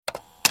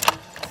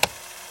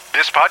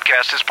This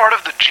podcast is part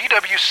of the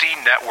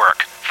GWC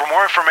Network. For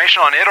more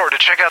information on it or to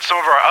check out some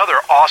of our other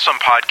awesome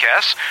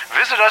podcasts,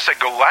 visit us at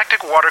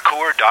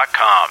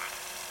galacticwatercooler.com.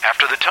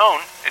 After the tone,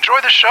 enjoy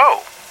the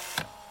show.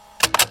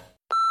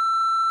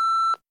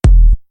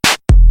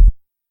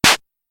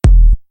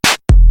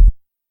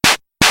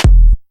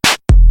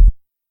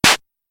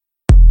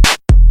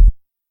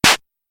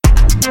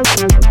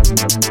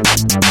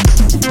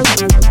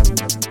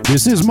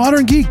 This is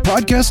Modern Geek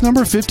podcast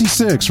number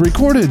 56,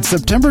 recorded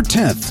September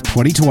 10th,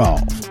 2012.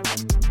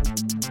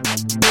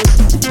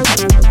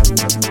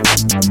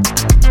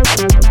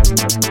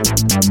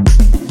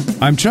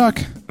 I'm Chuck.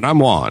 And I'm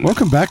Juan.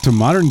 Welcome back to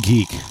Modern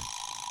Geek.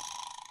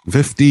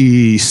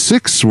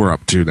 56 we're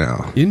up to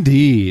now.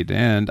 Indeed.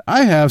 And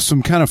I have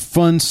some kind of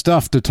fun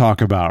stuff to talk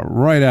about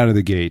right out of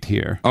the gate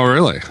here. Oh,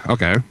 really?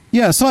 Okay.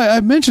 Yeah, so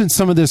I've mentioned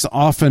some of this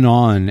off and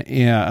on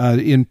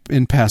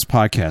in past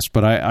podcasts,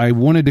 but I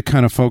wanted to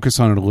kind of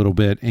focus on it a little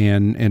bit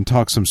and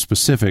talk some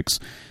specifics.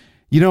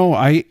 You know,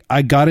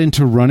 I got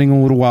into running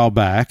a little while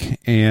back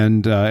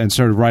and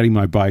started riding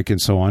my bike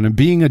and so on. And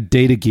being a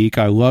data geek,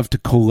 I love to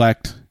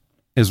collect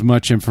as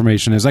much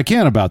information as I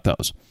can about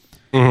those.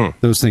 Mm-hmm.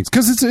 Those things,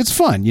 because it's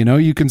fun, you know.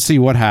 You can see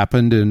what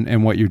happened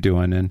and what you're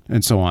doing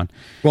and so on.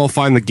 Well,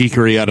 find the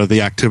geekery out of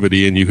the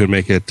activity, and you can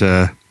make it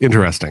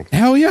interesting.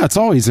 Hell yeah, it's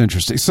always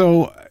interesting.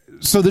 So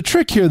the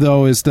trick here,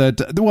 though, is that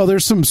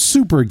there's some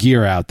super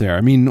gear out there.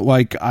 I mean,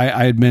 like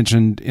I had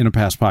mentioned in a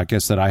past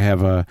podcast that I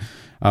have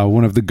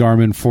one of the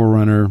Garmin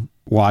Forerunner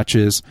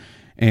watches,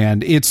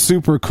 and it's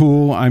super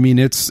cool. I mean,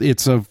 it's a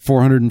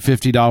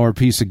 $450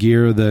 piece of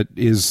gear that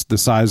is the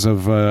size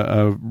of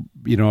a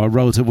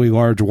relatively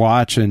large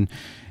watch and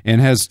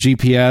has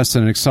GPS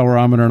and an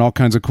accelerometer and all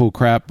kinds of cool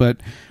crap.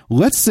 But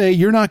let's say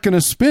you're not going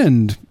to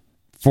spend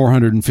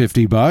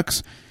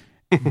 $450,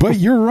 but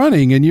you're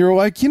running and you're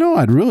like,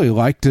 I'd really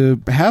like to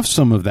have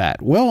some of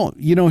that. Well,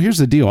 here's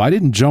the deal. I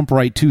didn't jump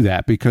right to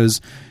that because,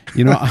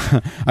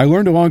 I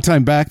learned a long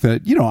time back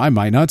that, I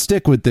might not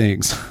stick with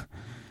things.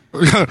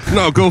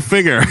 No, go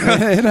figure.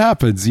 It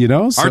happens,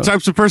 So. Our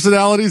types of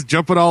personalities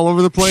jumping all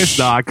over the place.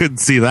 No, I couldn't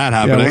see that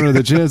happening. Yeah, what are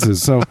the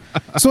chances? So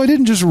I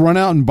didn't just run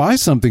out and buy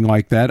something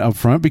like that up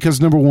front because,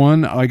 number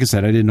one, like I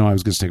said, I didn't know I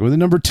was going to stick with it.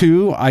 Number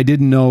two, I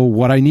didn't know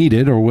what I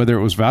needed or whether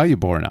it was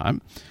valuable or not.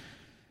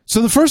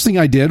 So the first thing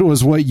I did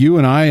was what you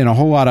and I and a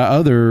whole lot of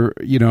other,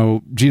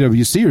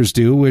 GWCers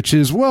do, which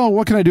is,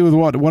 what can I do with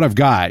what I've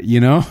got,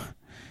 Yep.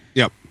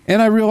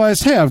 And I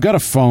realized, hey, I've got a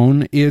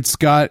phone. It's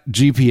got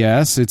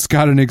GPS. It's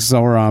got an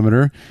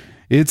accelerometer.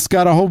 It's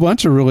got a whole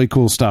bunch of really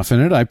cool stuff in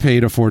it. I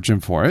paid a fortune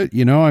for it.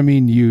 I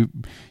mean, you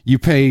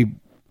pay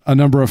a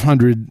number of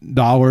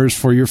 $100s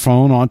for your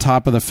phone on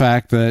top of the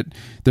fact that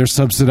they're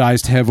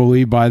subsidized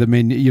heavily by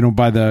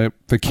the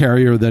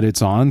carrier that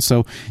it's on.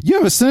 So you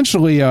have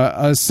essentially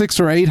a $600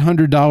 or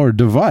 $800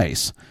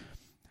 device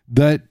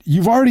that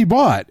you've already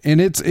bought,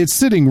 and it's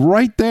sitting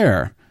right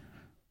there.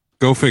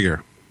 Go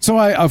figure. So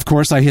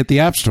I hit the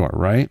App Store,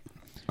 right?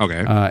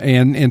 Okay.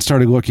 And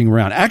started looking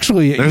around.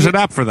 Actually, there's an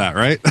app for that,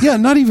 right? Yeah,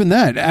 not even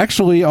that.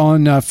 Actually,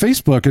 on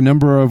Facebook, a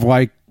number of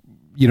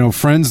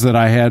friends that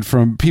I had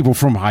from people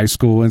from high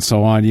school and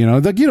so on.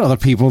 The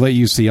people that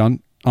you see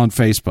on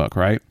Facebook,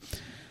 right?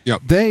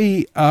 Yep.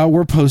 They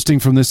were posting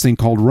from this thing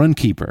called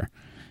Runkeeper,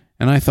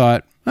 and I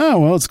thought, oh,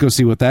 well, let's go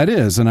see what that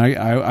is. And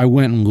I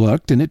went and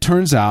looked, and it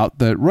turns out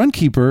that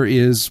Runkeeper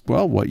is,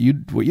 what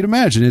you'd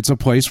imagine. It's a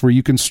place where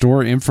you can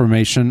store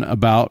information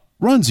about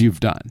runs you've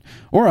done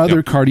or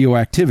other cardio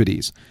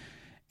activities.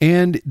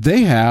 And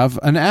they have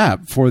an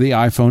app for the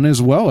iPhone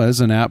as well as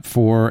an app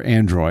for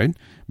Android,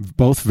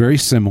 both very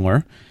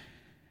similar.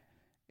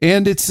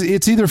 And it's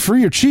either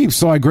free or cheap.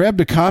 So I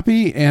grabbed a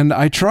copy and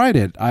I tried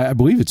it. I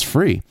believe it's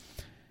free.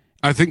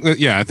 I think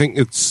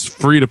it's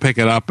free to pick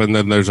it up, and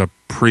then there's a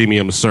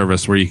premium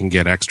service where you can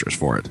get extras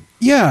for it.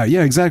 Yeah,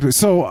 exactly.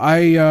 So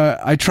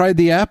I tried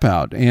the app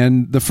out,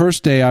 and the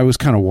first day I was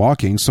kind of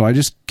walking, so I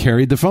just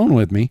carried the phone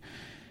with me.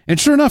 And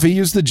sure enough, it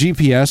used the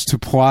GPS to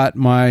plot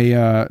my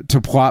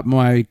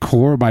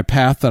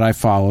path that I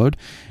followed,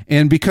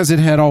 and because it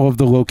had all of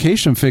the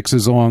location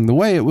fixes along the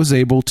way, it was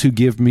able to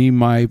give me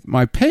my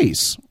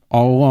pace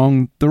all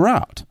along the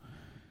route.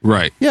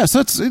 Right. Yeah,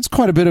 so it's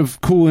quite a bit of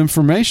cool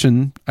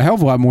information, a hell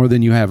of a lot more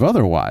than you have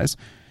otherwise.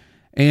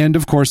 And,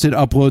 of course, it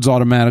uploads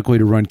automatically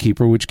to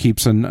Runkeeper, which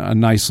keeps a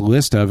nice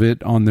list of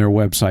it on their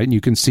website, and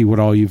you can see what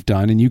all you've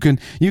done. And you can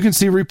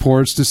see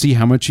reports to see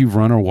how much you've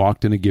run or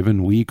walked in a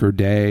given week or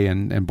day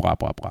and blah,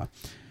 blah, blah.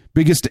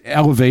 Biggest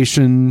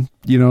elevation,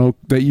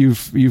 that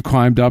you've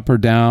climbed up or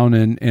down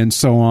and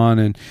so on.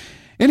 And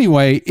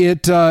anyway,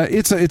 it's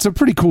a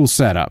pretty cool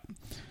setup.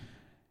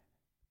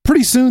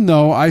 Pretty soon,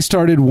 though, I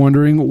started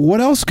wondering, what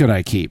else could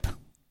I keep?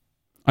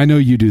 I know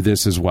you do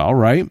this as well,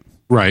 right?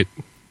 Right.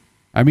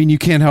 I mean, you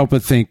can't help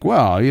but think,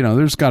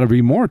 there's got to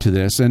be more to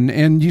this.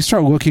 And you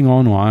start looking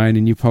online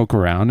and you poke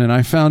around, and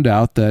I found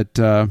out that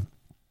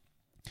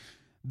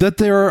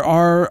there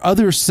are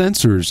other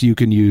sensors you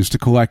can use to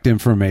collect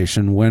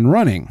information when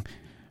running.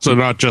 So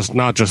not just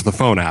the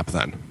phone app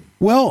then?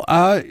 Well,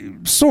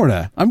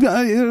 sorta. I'm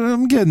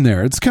getting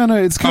there. It's kind of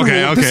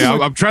Okay.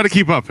 I'm trying to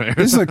keep up here.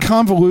 This is a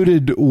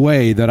convoluted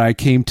way that I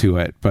came to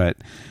it, but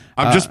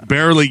I'm just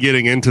barely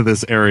getting into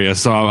this area,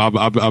 so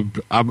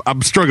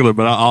I'm struggling,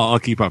 but I'll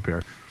keep up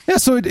here. Yeah,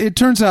 so it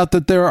turns out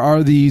that there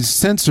are these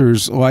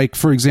sensors, like,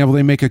 for example,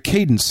 they make a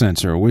cadence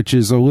sensor, which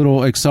is a little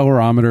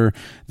accelerometer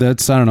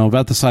that's, I don't know,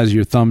 about the size of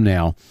your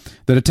thumbnail,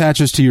 that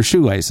attaches to your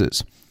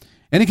shoelaces.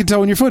 And it can tell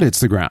when your foot hits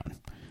the ground.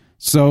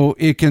 So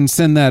it can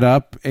send that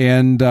up,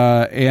 and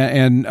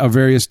a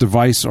various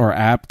device or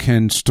app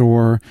can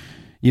store,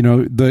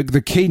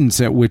 the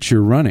cadence at which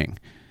you're running.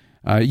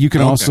 You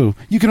can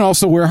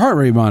also wear heart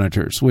rate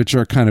monitors, which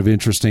are kind of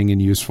interesting and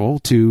useful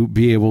to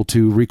be able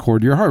to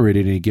record your heart rate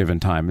at any given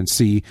time and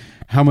see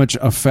how much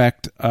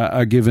effect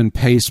a given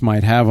pace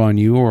might have on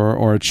you,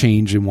 or a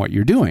change in what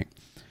you're doing.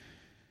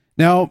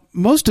 Now,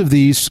 most of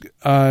these,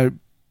 as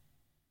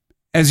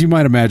you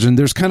might imagine,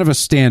 there's kind of a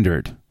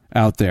standard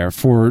out there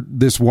for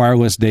this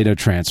wireless data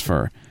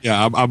transfer.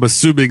 Yeah, I'm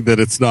assuming that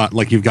it's not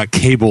like you've got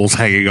cables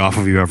hanging off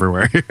of you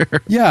everywhere.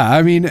 Yeah,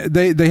 I mean,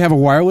 they have a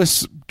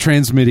wireless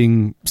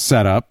transmitting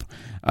setup,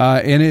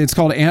 and it's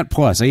called ANT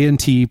Plus,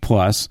 A-N-T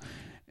Plus.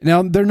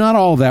 Now, they're not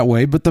all that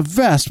way, but the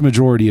vast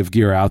majority of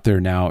gear out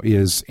there now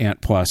is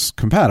ANT Plus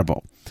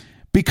compatible,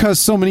 because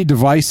so many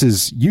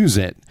devices use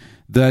it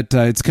that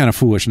it's kind of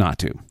foolish not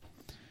to.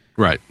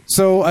 Right.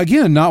 So,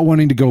 again, not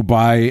wanting to go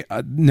buy,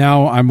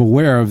 now I'm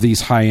aware of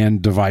these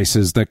high-end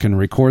devices that can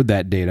record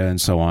that data and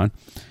so on,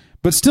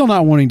 but still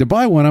not wanting to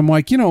buy one. I'm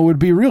like, it would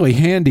be really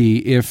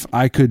handy if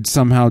I could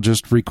somehow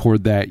just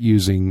record that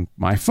using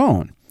my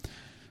phone.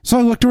 So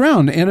I looked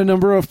around, and a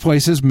number of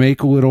places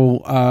make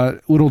little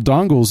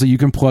dongles that you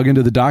can plug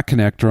into the dock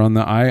connector on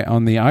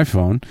the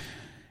iPhone,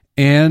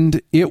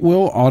 and it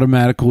will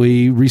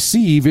automatically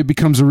receive. It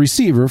becomes a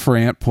receiver for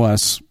ANT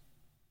Plus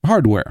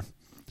hardware.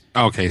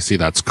 Okay, see,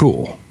 that's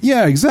cool.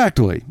 Yeah,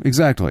 exactly.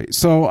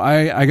 So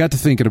I got to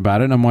thinking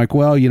about it, and I'm like,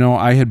 well,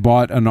 I had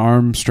bought an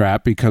arm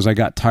strap because I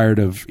got tired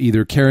of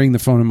either carrying the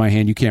phone in my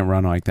hand. You can't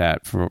run like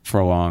that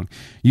for long.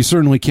 You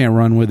certainly can't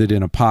run with it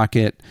in a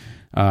pocket.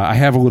 I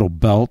have a little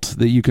belt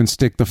that you can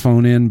stick the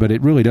phone in, but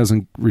it really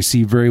doesn't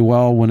receive very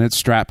well when it's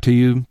strapped to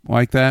you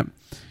like that.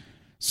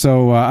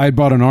 So I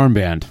bought an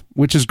armband,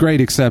 which is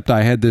great, except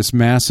I had this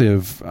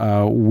massive,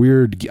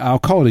 weird, I'll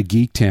call it a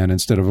geek tan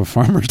instead of a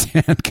farmer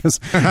tan, because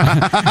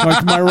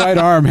like my right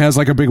arm has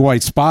like a big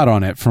white spot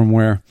on it from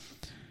where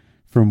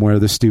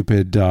the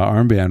stupid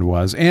armband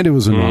was, and it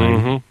was annoying.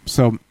 Mm-hmm.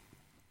 So,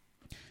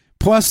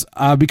 plus,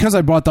 because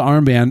I bought the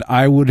armband,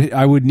 I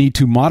would need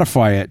to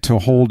modify it to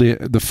hold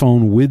the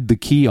phone with the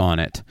key on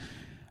it.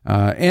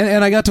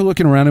 And I got to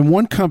looking around,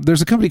 and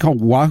there's a company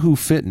called Wahoo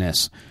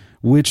Fitness,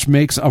 which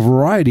makes a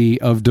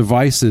variety of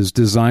devices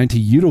designed to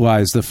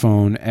utilize the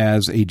phone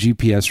as a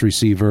GPS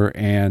receiver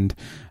and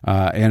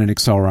an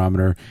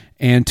accelerometer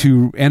and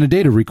a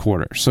data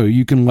recorder. So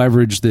you can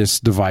leverage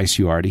this device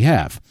you already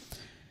have.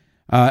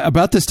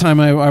 About this time,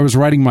 I was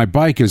riding my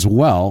bike as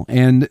well,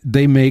 and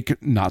they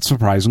make, not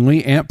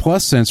surprisingly, ANT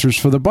Plus sensors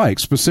for the bike,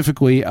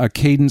 specifically a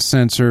cadence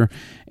sensor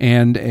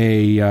and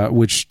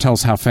which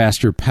tells how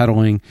fast you're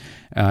pedaling,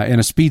 and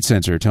a speed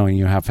sensor telling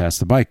you how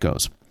fast the bike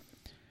goes.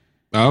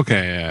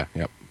 Okay, yeah,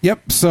 yep.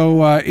 Yep,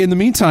 so in the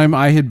meantime,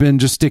 I had been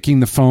just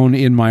sticking the phone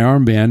in my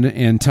armband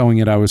and telling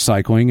it I was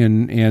cycling,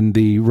 and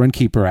the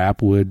Runkeeper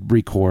app would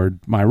record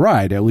my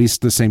ride, at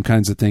least the same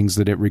kinds of things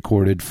that it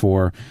recorded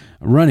for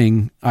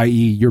running, i.e.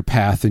 your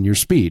path and your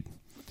speed.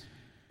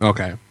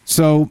 Okay.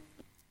 So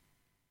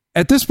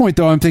at this point,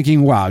 though, I'm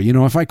thinking, wow,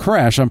 if I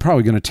crash, I'm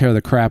probably going to tear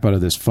the crap out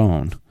of this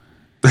phone.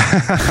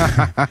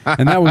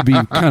 And that would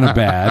be kind of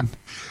bad.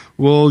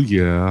 Well,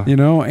 yeah.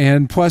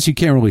 And plus you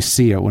can't really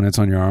see it when it's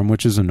on your arm,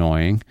 which is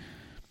annoying.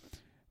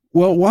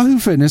 Well, Wahoo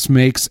Fitness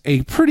makes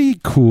a pretty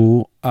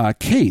cool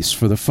case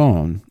for the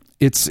phone.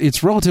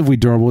 It's relatively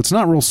durable. It's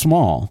not real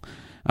small,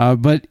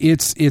 but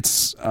it's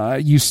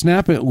you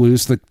snap it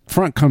loose, the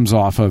front comes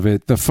off of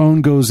it. The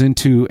phone goes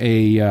into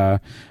a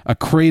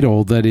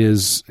cradle that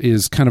is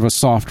kind of a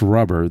soft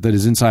rubber that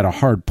is inside a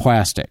hard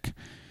plastic.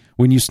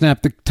 When you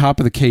snap the top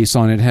of the case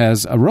on, it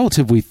has a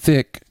relatively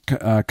thick,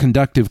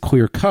 conductive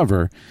clear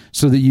cover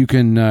so that you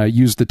can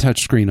use the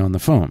touchscreen on the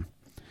phone.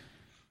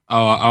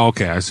 Oh,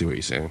 okay. I see what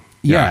you're saying.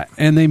 Yeah,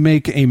 and they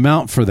make a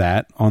mount for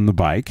that on the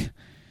bike.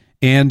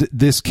 And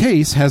this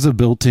case has a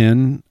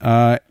built-in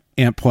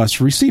ANT Plus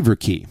receiver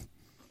key.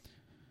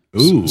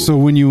 Ooh. So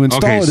when you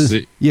install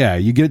it,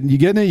 you get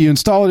it, you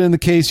install it in the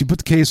case, you put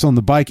the case on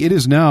the bike. It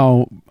is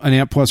now an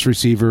ANT Plus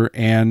receiver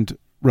and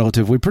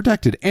relatively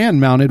protected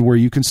and mounted where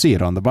you can see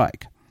it on the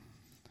bike.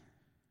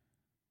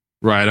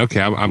 Right.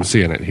 Okay. I'm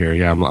seeing it here.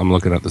 Yeah. I'm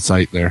looking at the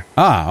site there.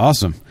 Ah,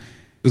 awesome.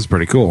 This is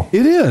pretty cool.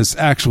 It is,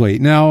 actually.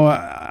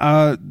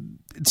 Now,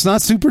 it's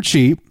not super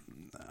cheap.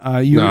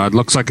 No, it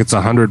looks like it's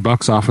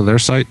 $100 off of their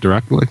site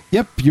directly.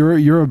 Yep, you're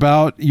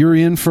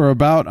in for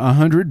about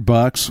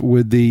 $100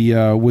 with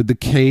the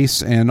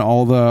case and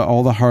all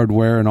the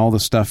hardware and all the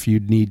stuff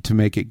you'd need to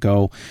make it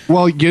go.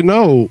 Well,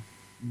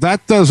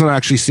 that doesn't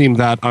actually seem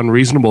that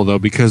unreasonable though,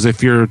 because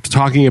if you're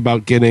talking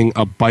about getting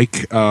a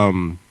bike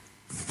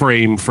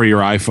frame for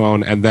your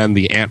iPhone, and then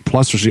the Ant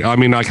Plus receiver. I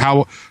mean, like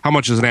how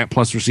much is an Ant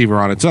Plus receiver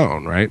on its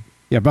own, right?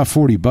 Yeah, about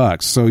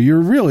 $40. So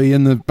you're really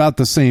in about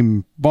the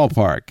same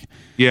ballpark.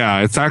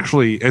 Yeah, it's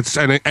actually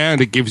and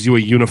it gives you a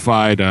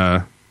unified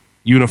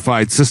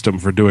system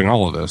for doing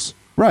all of this.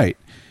 Right.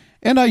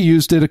 And I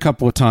used it a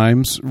couple of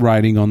times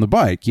riding on the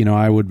bike. You know,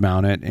 I would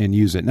mount it and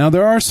use it. Now,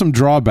 there are some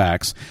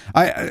drawbacks.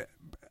 I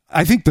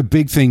think the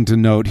big thing to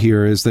note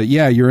here is that,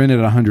 yeah, you're in at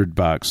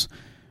 $100,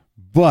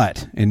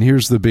 but, and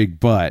here's the big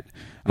but,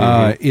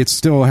 it's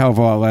still a hell of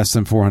a lot less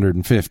than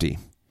 $450.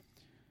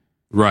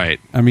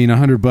 Right. I mean,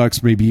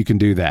 $100, maybe you can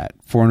do that.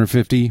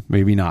 $450,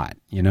 maybe not,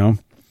 you know?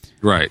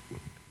 Right.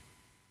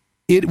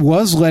 It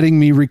was letting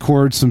me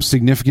record some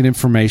significant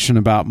information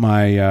about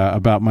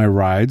my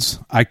rides.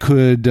 I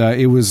could.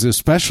 It was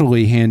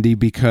especially handy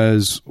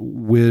because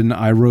when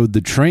I rode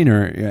the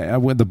trainer,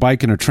 with the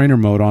bike in a trainer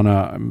mode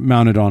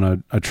mounted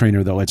on a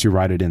trainer that lets you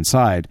ride it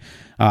inside.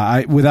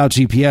 Without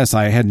GPS,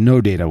 I had no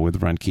data with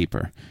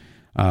Runkeeper.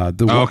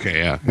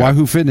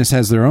 Wahoo Fitness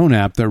has their own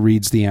app that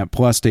reads the Ant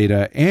Plus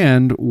data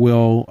and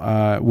will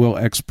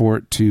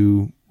export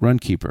to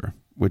Runkeeper,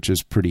 which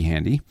is pretty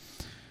handy.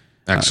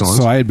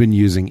 Excellent. So I had been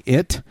using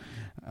it.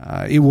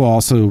 It will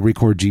also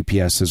record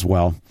GPS as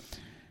well.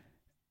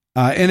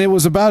 And it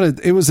was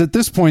at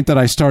this point that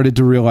I started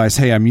to realize,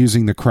 hey, I'm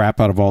using the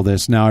crap out of all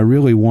this. Now I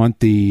really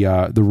want the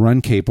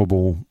run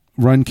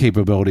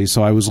capability.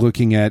 So I was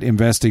looking at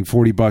investing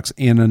 $40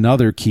 in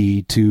another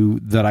key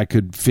that I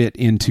could fit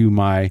into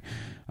my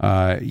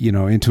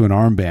into an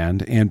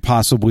armband, and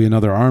possibly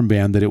another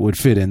armband that it would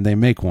fit in. They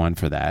make one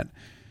for that.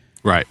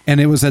 Right. And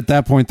it was at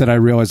that point that I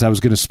realized I was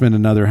going to spend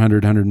another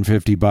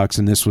 $150,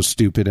 and this was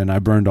stupid, and I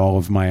burned all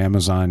of my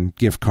Amazon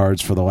gift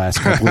cards for the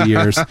last couple of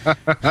years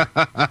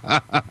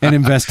and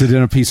invested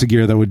in a piece of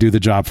gear that would do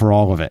the job for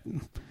all of it.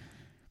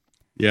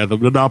 Yeah, the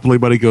monopoly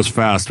money goes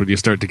fast when you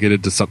start to get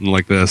into something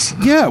like this.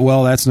 Yeah,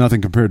 well, that's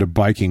nothing compared to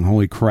biking.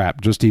 Holy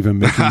crap. Just even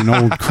making an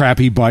old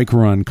crappy bike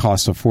run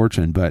costs a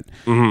fortune, but...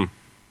 Mm-hmm.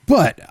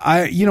 But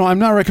I'm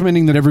not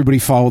recommending that everybody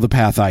follow the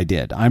path I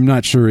did. I'm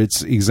not sure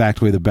it's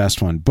exactly the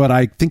best one, but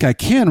I think I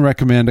can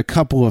recommend a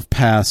couple of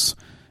paths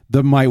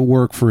that might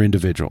work for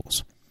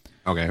individuals.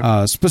 Okay.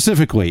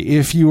 Specifically,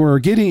 if you're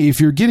getting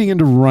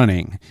into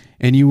running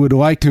and you would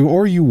like to,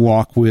 or you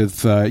walk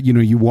with,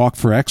 you walk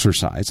for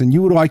exercise and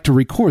you would like to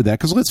record that,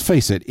 because let's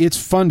face it, it's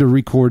fun to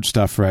record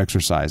stuff for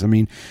exercise. I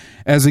mean,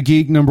 as a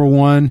geek, number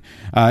one,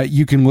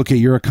 you can look at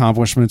your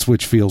accomplishments,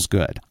 which feels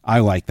good. I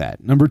like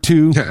that. Number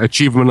two,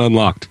 achievement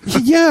unlocked.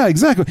 Yeah,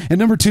 exactly. And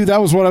number two, that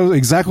was what I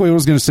was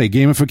going to say.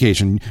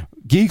 Gamification.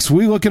 Geeks,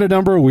 we look at a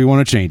number, we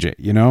want to change it.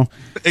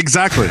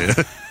 Exactly.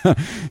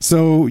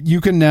 So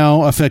you can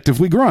now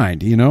effectively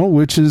grind.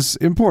 Which is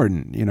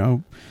important.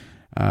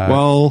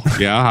 Well,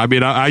 yeah. I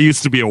mean, I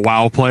used to be a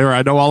WoW player.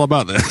 I know all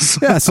about this.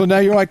 Yeah, so now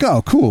you're like,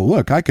 oh, cool.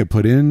 Look, I could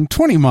put in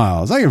 20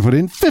 miles. I could put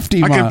in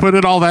 50 miles. I could put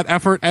in all that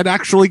effort and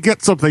actually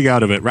get something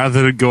out of it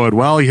rather than going,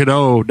 well,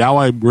 now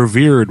I'm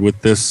revered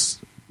with this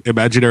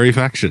imaginary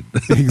faction.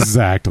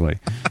 Exactly.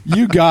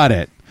 You got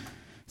it.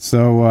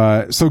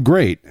 So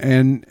great.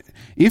 And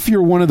if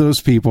you're one of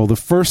those people, the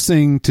first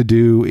thing to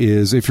do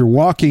is, if you're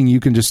walking, you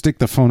can just stick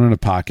the phone in a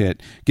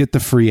pocket, get the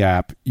free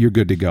app, you're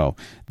good to go.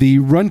 The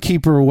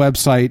Runkeeper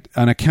website,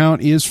 an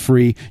account is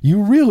free.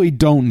 You really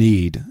don't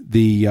need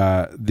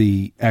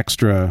the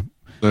extra...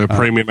 The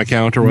premium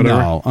account or whatever?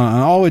 No.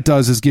 All it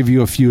does is give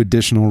you a few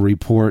additional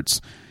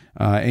reports.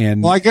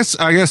 Well, I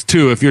guess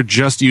too, if you're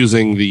just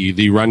using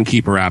the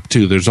Runkeeper app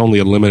too, there's only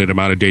a limited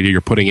amount of data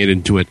you're putting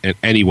into it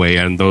anyway,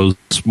 and those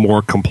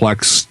more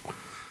complex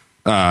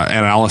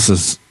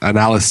analyses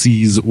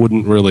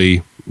wouldn't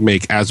really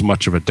make as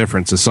much of a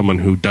difference as someone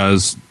who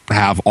does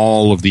have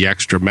all of the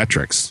extra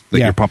metrics that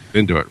you're pumping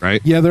into it, right?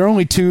 Yeah, there are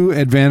only two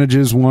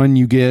advantages. One,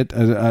 you get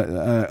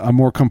a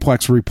more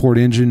complex report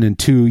engine, and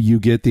two, you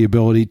get the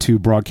ability to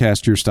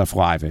broadcast your stuff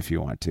live if you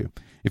want to.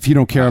 If you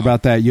don't care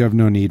about that, you have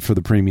no need for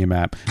the premium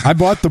app. I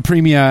bought the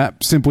premium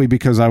app simply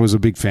because I was a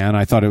big fan.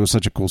 I thought it was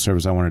such a cool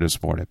service. I wanted to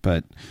support it,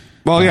 but...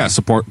 Well, yeah,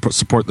 support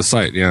the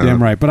site. Yeah,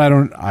 damn right. But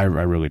I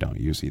really don't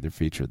use either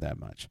feature that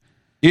much.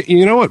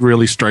 You know what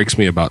really strikes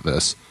me about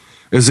this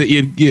is that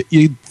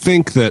you'd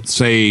think that,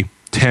 say,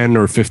 10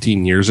 or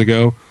 15 years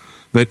ago,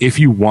 that if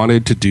you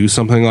wanted to do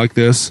something like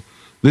this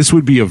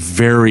would be a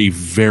very,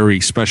 very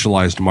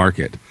specialized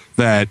market,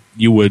 that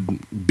you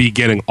would be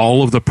getting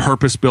all of the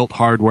purpose-built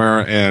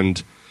hardware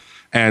and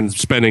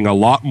spending a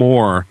lot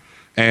more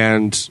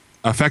and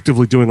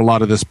effectively doing a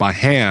lot of this by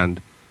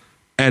hand.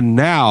 And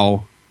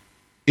now,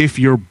 if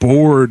you're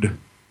bored,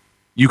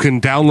 you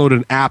can download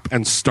an app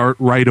and start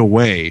right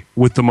away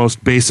with the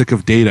most basic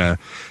of data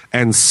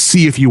and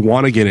see if you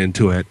want to get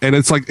into it. And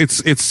it's like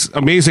it's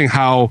amazing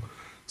how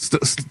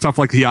stuff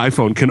like the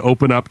iPhone can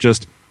open up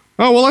just,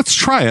 oh, well, let's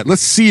try it.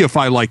 Let's see if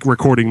I like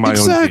recording my own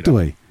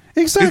data.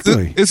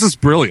 Exactly. This is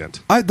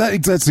brilliant.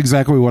 That's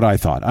exactly what I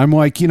thought. I'm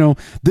like,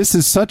 this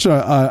is such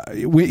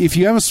if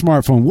you have a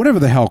smartphone, whatever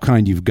the hell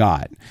kind you've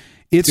got,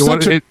 it's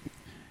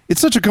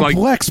such a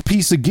complex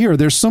piece of gear.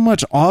 There's so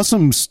much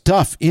awesome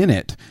stuff in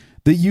it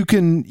that you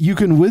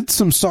can with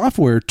some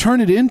software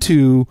turn it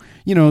into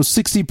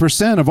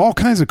 60% of all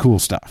kinds of cool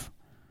stuff.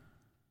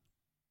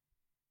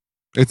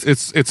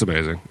 It's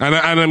amazing, and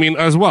I mean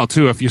as well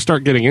too. If you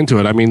start getting into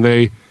it, I mean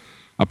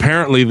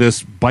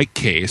this bike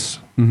case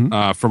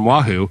from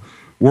Wahoo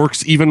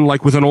works even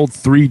like with an old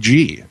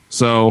 3G.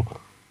 So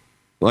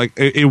like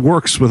it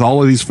works with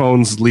all of these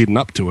phones leading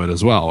up to it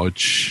as well,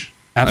 which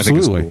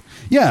absolutely I think is cool.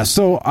 Yeah.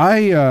 So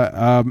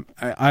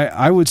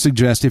I would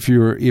suggest if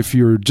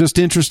you're just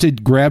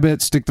interested, grab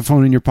it, stick the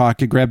phone in your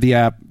pocket, grab the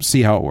app,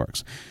 see how it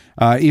works.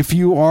 If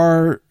you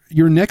are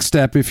your next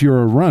step, if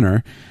you're a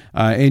runner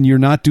and you're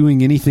not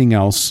doing anything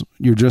else,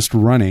 you're just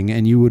running,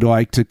 and you would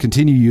like to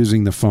continue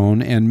using the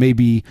phone and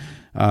maybe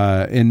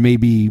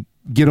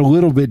get a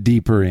little bit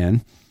deeper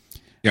in.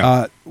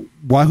 Yeah.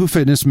 Wahoo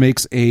Fitness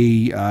makes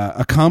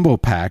a combo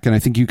pack, and I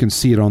think you can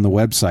see it on the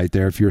website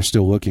there if you're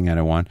still looking at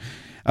it one.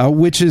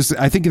 Which is,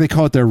 I think they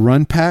call it their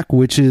Run Pack,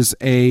 which is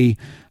a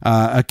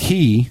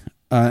key,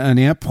 an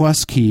Amp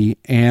Plus key,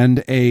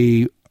 and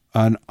an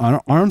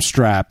arm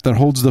strap that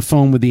holds the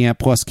phone with the Amp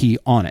Plus key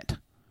on it.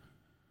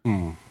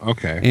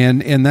 Okay,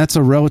 and that's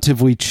a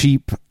relatively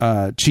cheap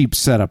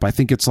setup. I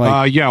think it's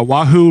like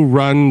Wahoo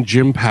Run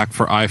Gym Pack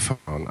for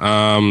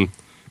iPhone.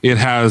 It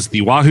has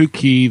the Wahoo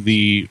key,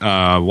 the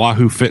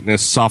Wahoo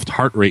Fitness soft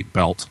heart rate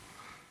belt.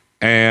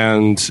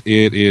 And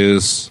it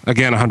is,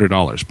 again,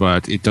 $100,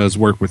 but it does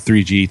work with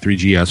 3G,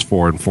 3GS,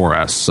 4, and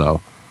 4S.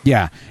 So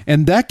yeah,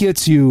 and that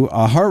gets you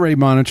a heart rate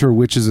monitor,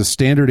 which is a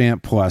standard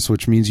Amp Plus,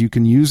 which means you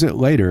can use it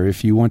later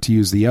if you want to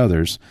use the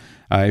others.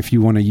 If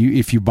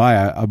you buy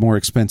a more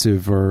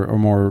expensive or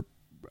more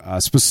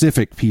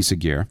specific piece of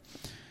gear,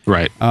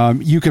 right?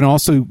 You can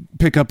also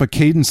pick up a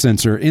cadence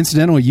sensor.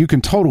 Incidentally, you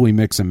can totally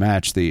mix and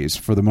match these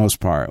for the most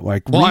part.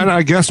 And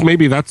I guess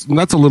maybe that's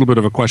a little bit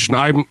of a question.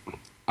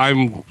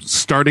 I'm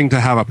starting to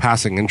have a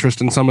passing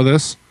interest in some of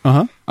this.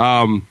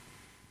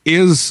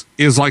 Is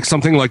like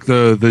something like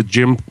the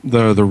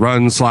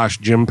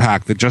run/gym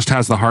pack that just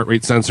has the heart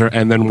rate sensor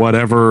and then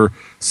whatever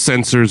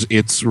sensors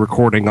it's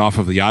recording off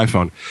of the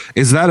iPhone.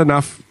 Is that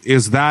enough?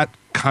 Is that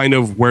kind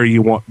of where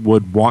you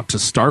would want to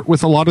start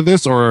with a lot of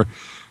this, or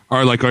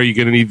are you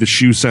going to need the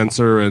shoe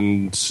sensor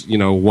and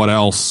what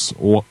else?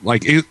 I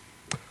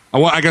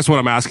guess what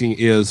I'm asking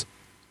is,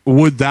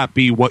 would that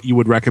be what you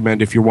would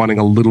recommend if you're wanting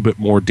a little bit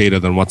more data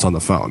than what's on the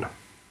phone?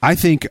 I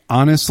think,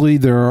 honestly,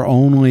 there are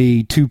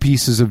only two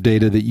pieces of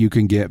data that you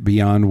can get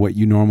beyond what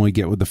you normally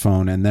get with the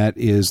phone, and that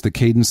is the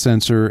cadence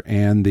sensor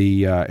and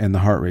the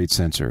heart rate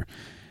sensor.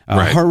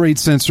 Right. Heart rate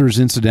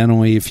sensors,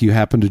 incidentally, if you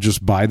happen to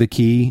just buy the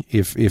key,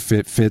 if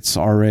it fits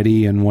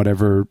already in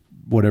whatever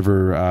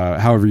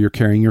however you're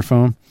carrying your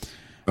phone,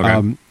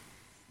 okay.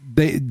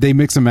 They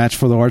mix and match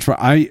for the large.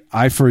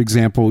 I for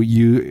example,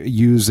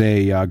 use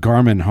a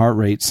Garmin heart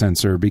rate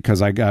sensor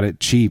because I got it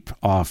cheap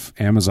off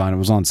Amazon. It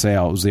was on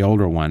sale. It was the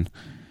older one.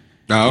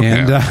 Oh,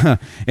 okay.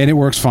 And it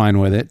works fine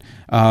with it.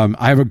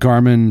 I have a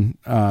Garmin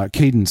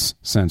cadence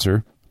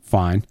sensor.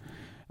 Fine.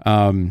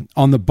 On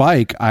the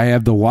bike, I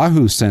have the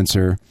Wahoo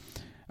sensor,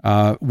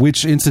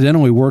 which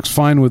incidentally works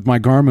fine with my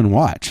Garmin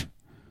watch.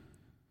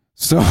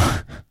 So.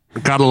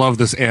 Gotta love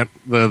this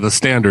the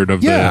standard of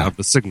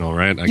the signal,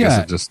 right? I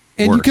guess it just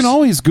and works. You can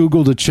always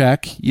Google to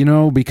check,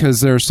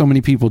 because there are so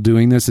many people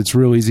doing this. It's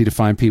real easy to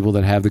find people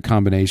that have the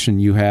combination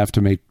you have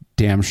to make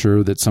damn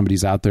sure that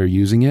somebody's out there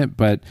using it.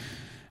 But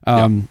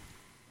I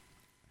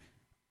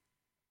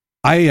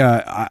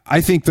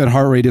think that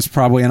heart rate is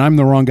probably, and I'm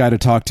the wrong guy to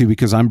talk to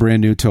because I'm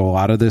brand new to a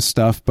lot of this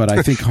stuff. But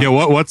I think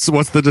what's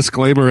the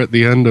disclaimer at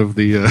the end of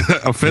the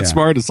of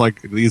FitSmart? It's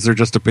like, these are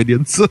just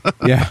opinions.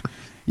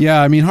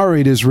 Yeah, I mean, heart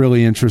rate is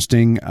really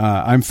interesting.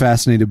 I'm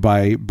fascinated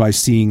by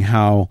seeing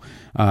how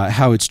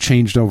it's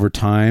changed over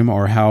time,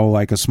 or how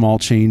like a small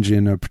change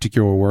in a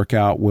particular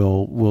workout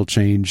will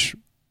change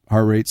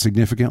heart rate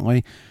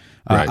significantly.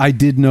 Right. I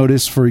did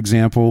notice, for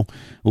example,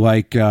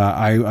 like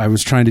I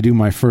was trying to do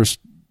my first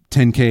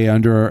 10K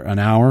under an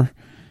hour,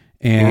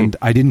 and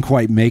I didn't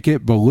quite make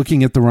it. But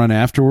looking at the run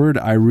afterward,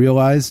 I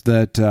realized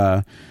that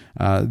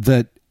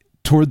that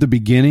toward the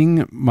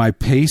beginning, my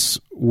pace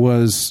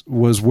was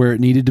where it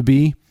needed to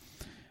be,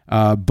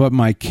 but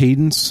my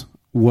cadence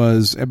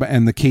was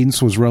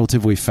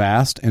relatively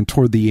fast. And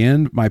toward the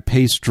end, my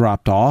pace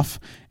dropped off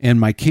and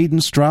my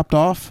cadence dropped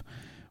off,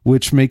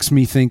 which makes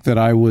me think that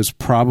I was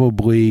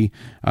probably,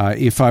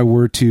 if I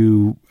were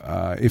to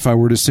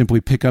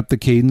simply pick up the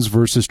cadence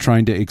versus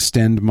trying to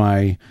extend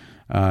my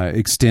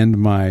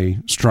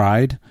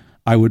stride,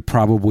 I would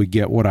probably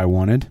get what I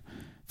wanted.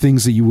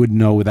 Things that you wouldn't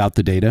know without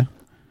the data.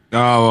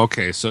 Oh,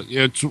 okay. So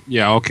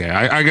okay.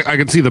 I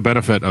can see the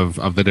benefit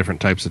of the different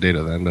types of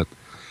data then. That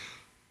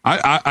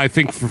I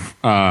think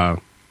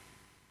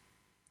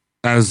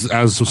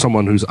as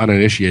someone who's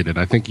uninitiated,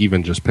 I think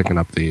even just picking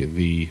up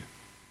the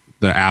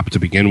app to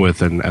begin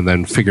with and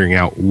then figuring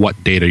out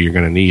what data you're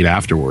going to need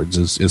afterwards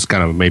is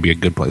kind of maybe a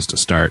good place to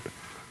start.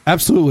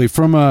 Absolutely.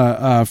 From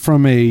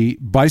a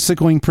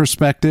bicycling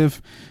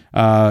perspective,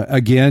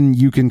 again,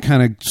 you can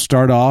kind of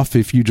start off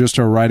if you just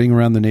are riding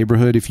around the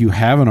neighborhood. If you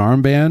have an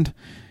armband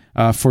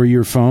for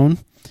your phone,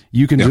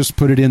 You can just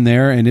put it in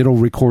there and it'll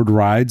record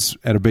rides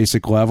at a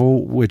basic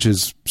level, which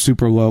is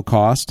super low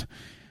cost.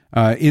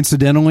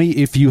 Incidentally,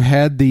 if you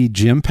had the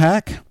Gym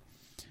Pack,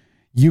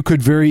 you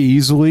could very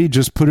easily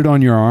just put it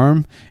on your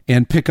arm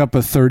and pick up a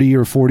 $30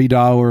 or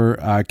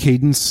 $40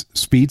 cadence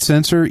speed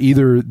sensor,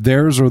 either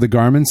theirs or the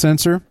Garmin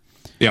sensor.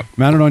 Yep.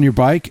 Mount it on your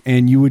bike,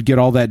 and you would get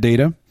all that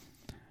data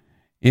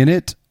in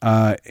it.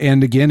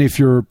 And again, if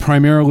you're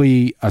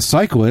primarily a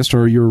cyclist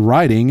or you're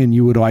riding and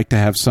you would like to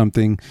have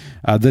something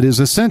that is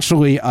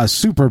essentially a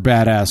super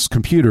badass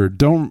computer,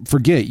 don't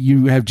forget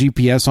you have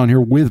GPS on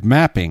here with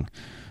mapping.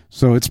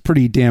 So it's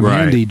pretty damn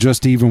handy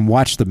just to even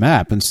watch the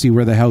map and see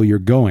where the hell you're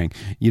going.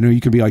 You know, you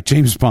could be like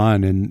James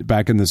Bond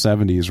back in the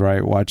 70s,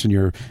 right? Watching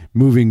your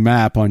moving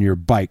map on your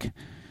bike.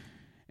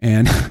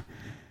 And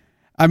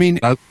I mean,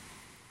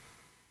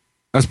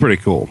 that's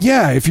pretty cool.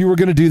 Yeah, if you were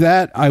going to do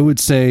that, I would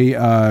say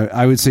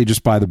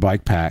just buy the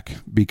bike pack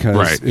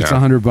because it's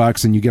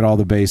 $100 and you get all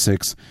the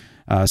basics.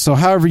 So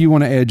however you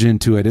want to edge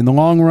into it. In the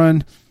long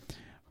run,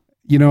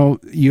 you know,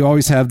 you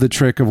always have the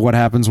trick of what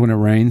happens when it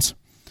rains.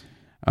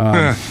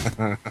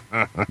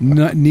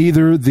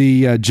 Neither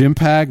the Gym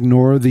Pack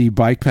nor the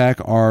bike pack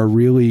are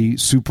really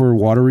super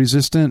water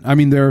resistant. I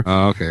mean, they're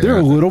a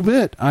little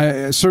bit.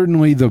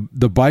 Certainly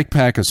the bike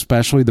pack,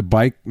 especially the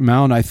bike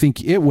mount, I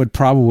think it would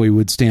probably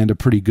withstand a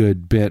pretty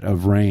good bit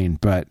of rain,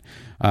 but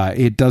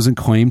it doesn't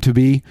claim to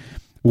be.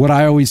 What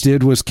I always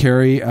did was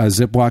carry a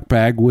Ziploc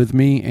bag with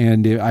me,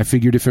 and I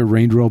figured if it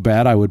rained real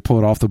bad, I would pull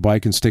it off the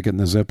bike and stick it in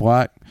the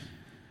Ziploc.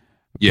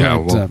 Yeah,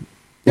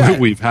 but,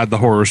 we've had the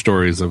horror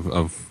stories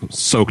of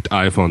soaked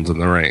iPhones in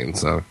the rain.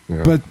 So,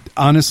 But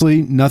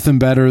honestly, nothing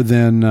better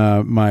than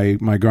my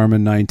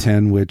Garmin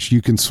 910, which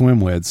you can swim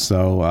with.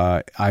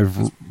 So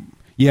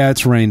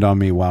it's rained on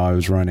me while I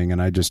was running,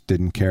 and I just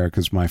didn't care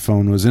because my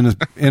phone was in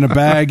a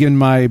bag in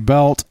my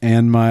belt,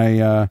 and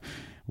my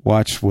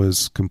watch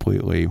was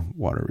completely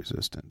water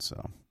resistant.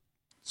 So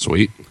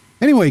sweet.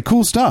 Anyway,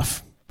 cool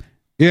stuff.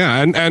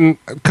 Yeah, and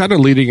kind of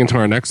leading into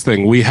our next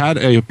thing, we had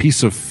a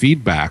piece of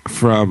feedback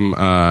from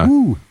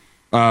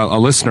a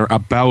listener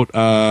about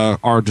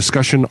our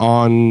discussion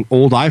on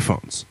old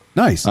iPhones.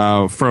 Nice.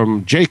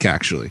 From Jake,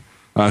 actually,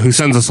 who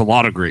sends us a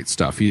lot of great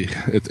stuff.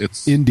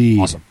 It's indeed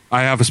awesome.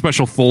 I have a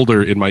special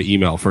folder in my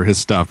email for his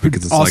stuff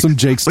because it's awesome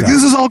Jake stuff. Like,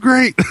 this is all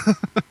great.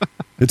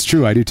 It's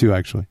true. I do too,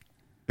 actually.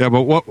 Yeah,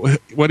 but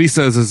what he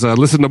says is,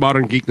 listen to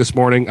Modern Geek this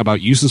morning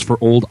about uses for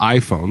old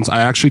iPhones.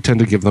 I actually tend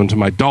to give them to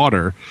my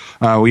daughter.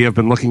 We have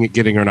been looking at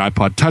getting her an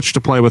iPod Touch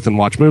to play with and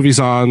watch movies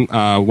on.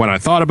 When I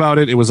thought about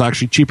it, it was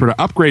actually cheaper to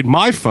upgrade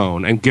my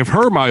phone and give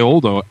her my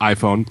old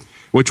iPhone,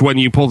 which when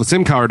you pull the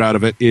SIM card out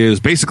of it is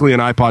basically an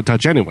iPod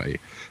Touch anyway.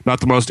 Not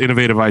the most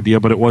innovative idea,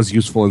 but it was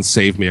useful and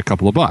saved me a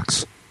couple of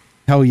bucks.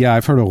 Hell yeah,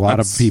 I've heard a lot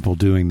of people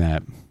doing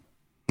that.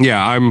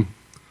 Yeah,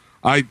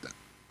 I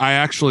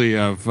actually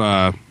have...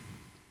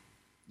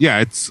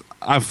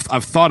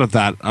 I've thought of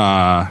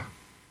that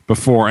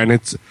before,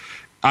 and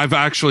I've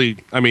actually,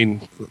 I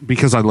mean,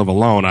 because I live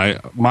alone,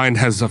 mine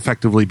has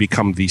effectively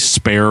become the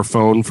spare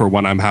phone for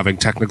when I'm having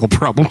technical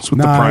problems with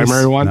the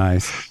primary one.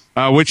 Nice.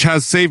 Which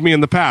has saved me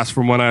in the past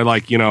from when I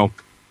washed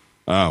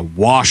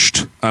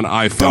an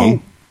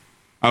iPhone.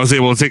 I was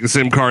able to take the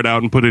SIM card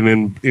out and put it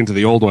into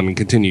the old one and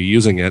continue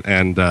using it,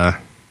 and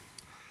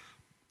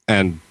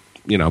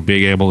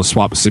being able to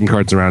swap SIM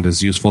cards around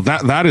is useful.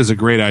 That is a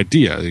great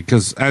idea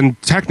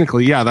and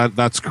technically,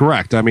 that's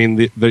correct. I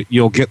mean,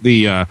 you'll get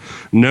the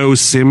no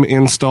SIM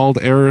installed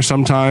error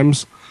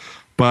sometimes,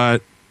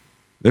 but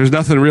there's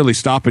nothing really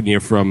stopping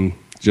you from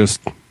just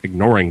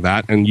ignoring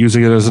that and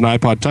using it as an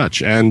iPod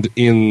Touch. And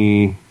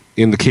in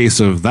the case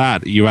of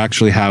that, you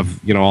actually have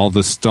all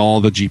the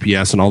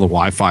GPS and all the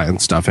Wi-Fi and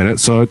stuff in it,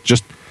 so it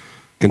just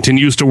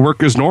continues to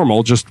work as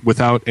normal, just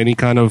without any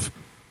kind of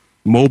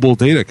mobile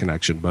data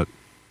connection. But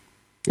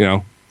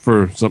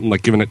for something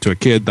like giving it to a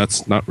kid,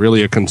 that's not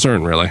really a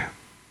concern, really.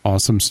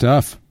 Awesome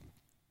stuff.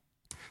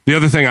 The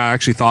other thing I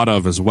actually thought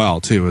of as well,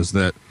 too, is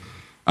that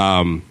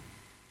I'm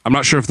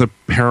not sure if the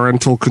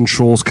parental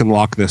controls can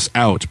lock this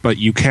out, but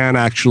you can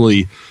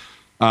actually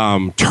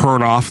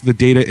turn off the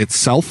data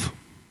itself.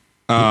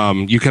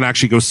 You can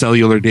actually go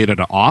cellular data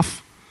to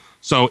off.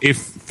 So if,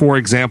 for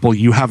example,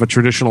 you have a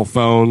traditional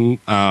phone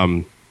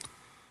on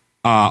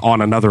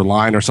another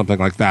line or something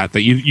like that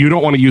you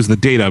don't want to use the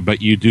data,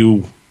 but you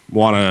do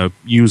want to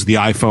use the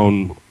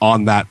iPhone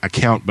on that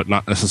account, but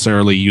not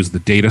necessarily use the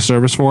data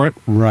service for it.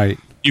 Right.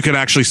 You can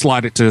actually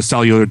slide it to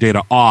cellular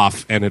data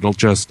off, and it'll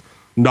just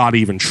not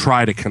even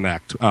try to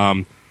connect.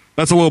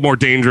 That's a little more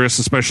dangerous,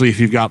 especially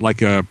if you've got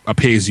like a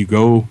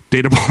pay-as-you-go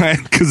data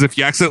plan, because if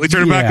you accidentally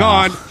turn it back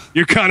on,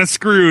 you're kind of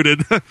screwed,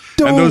 and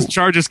those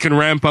charges can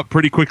ramp up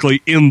pretty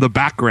quickly in the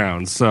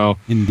background. So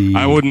indeed,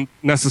 I wouldn't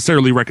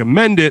necessarily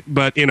recommend it,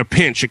 but in a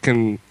pinch, it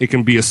can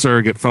be a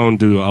surrogate phone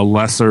to a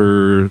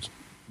lesser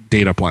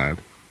data plan.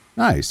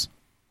 Nice.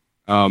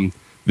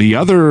 The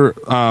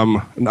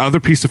other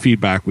piece of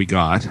feedback we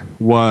got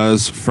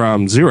was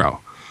from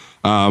Zero,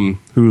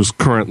 who's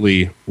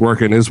currently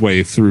working his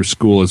way through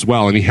school as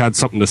well, and he had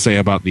something to say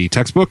about the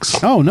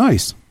textbooks. Oh,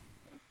 nice.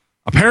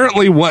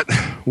 apparently what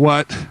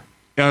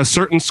a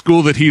certain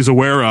school that he's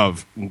aware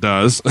of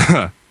does,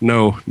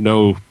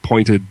 no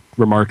pointed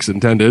remarks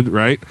intended,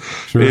 right?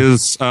 Sure.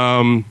 Is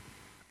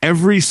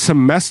every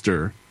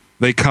semester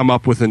they come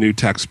up with a new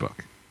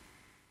textbook.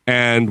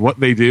 And what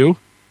they do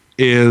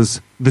is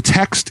the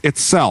text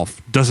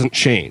itself doesn't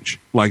change.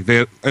 Like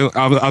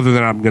other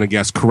than, I'm going to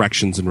guess,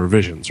 corrections and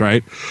revisions,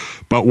 right?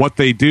 But what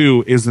they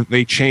do is that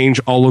they change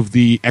all of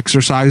the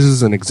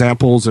exercises and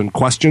examples and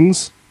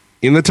questions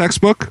in the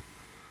textbook.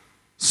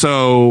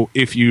 So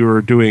if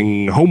you're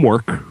doing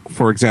homework,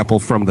 for example,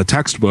 from the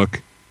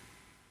textbook,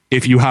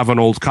 if you have an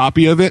old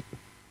copy of it,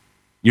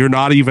 you're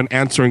not even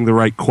answering the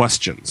right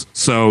questions.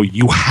 So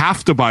you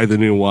have to buy the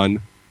new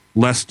one,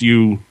 lest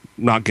you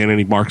not get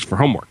any marks for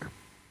homework.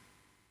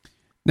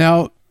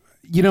 Now,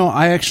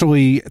 I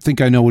actually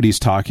think I know what he's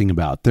talking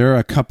about. There are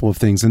a couple of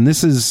things, and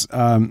this is,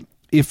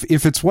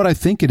 if it's what I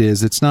think it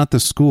is, it's not the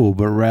school,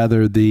 but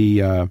rather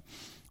the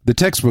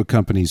textbook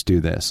companies do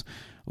this.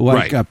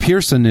 Like Right.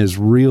 Pearson is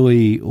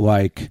really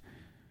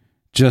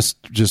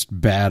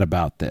just bad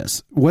about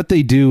this. What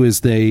they do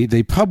is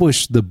they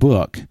publish the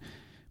book,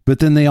 but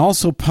then they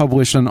also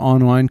publish an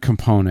online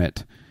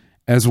component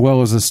as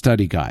well as a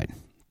study guide.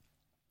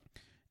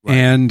 Right.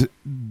 And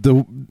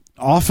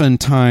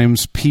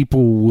oftentimes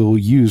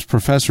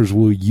professors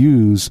will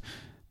use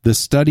the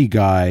study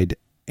guide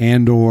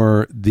and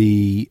or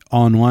the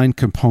online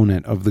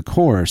component of the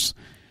course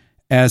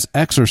as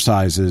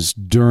exercises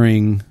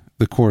during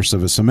the course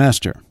of a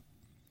semester.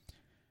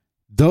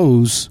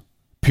 Those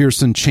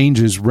Pearson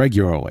changes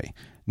regularly.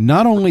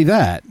 Not only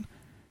that,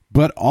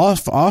 but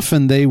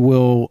often they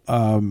will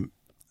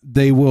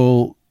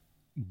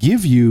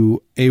give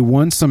you a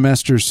 1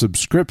 semester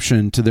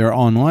subscription to their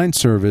online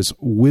service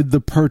with the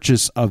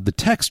purchase of the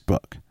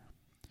textbook,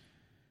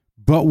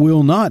 but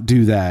will not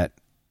do that.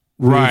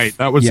 Right.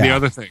 That was the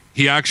other thing.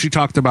 He actually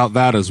talked about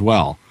that as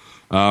well.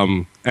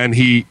 And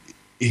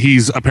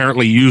he's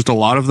apparently used a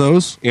lot of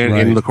those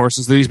in the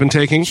courses that he's been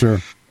taking. Sure.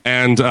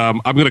 And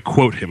I'm going to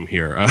quote him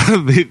here.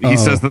 He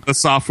says that the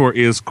software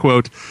is,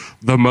 quote,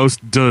 the most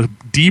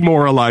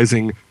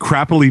demoralizing,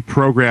 crappily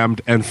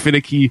programmed, and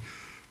finicky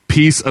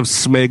piece of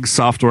SMIG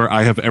software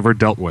I have ever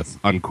dealt with,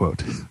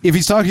 unquote. If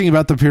he's talking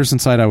about the Pearson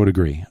side, I would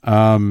agree.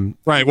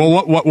 Right.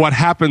 Well, what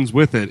happens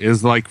with it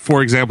is, like,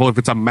 for example, if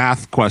it's a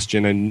math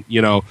question and,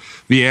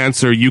 the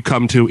answer you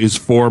come to is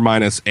 4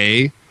 minus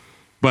A,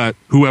 but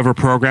whoever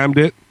programmed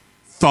it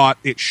thought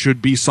it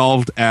should be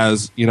solved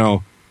as,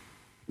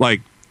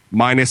 like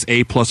minus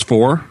A plus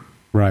 4.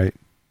 Right.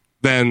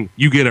 Then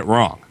you get it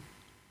wrong.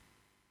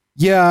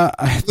 Yeah.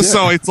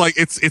 So it's like,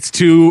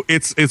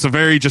 it's a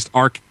very just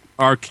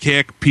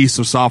archaic piece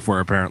of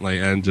software, apparently,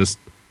 and just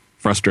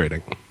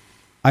frustrating.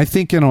 I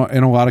think in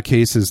a lot of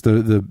cases,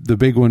 the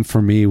big one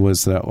for me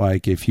was that,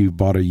 like, if you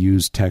bought a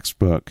used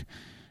textbook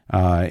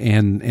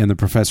and the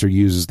professor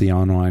uses the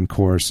online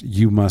course,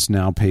 you must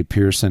now pay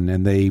Pearson,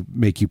 and they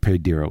make you pay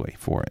dearly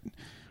for it,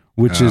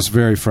 which is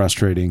very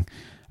frustrating.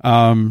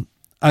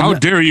 How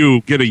dare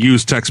you get a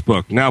used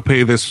textbook? Now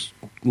pay this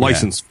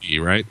license fee,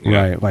 right?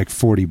 Yeah. Right, like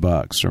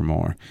 $40 or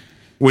more.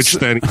 Which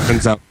then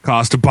ends up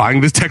cost of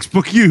buying this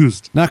textbook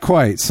used. Not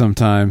quite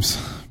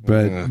sometimes,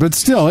 but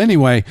still.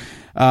 Anyway,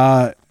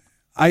 I'm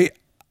kind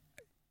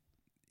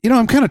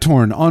of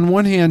torn. On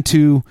one hand,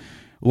 too,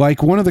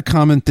 like, one of the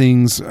common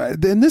things,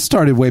 and this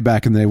started way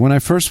back in the day when I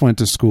first went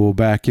to school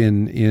back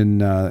in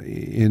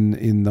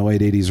the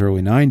late '80s,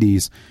 early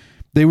 '90s.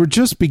 They were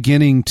just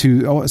beginning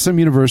to. Some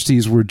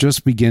universities were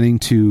just beginning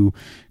to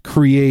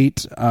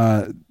create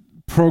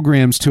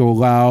programs to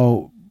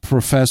allow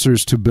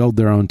professors to build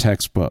their own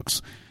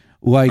textbooks.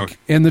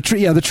 And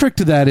the trick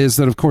to that is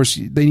that, of course,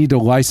 they need to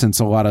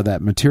license a lot of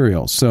that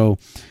material. So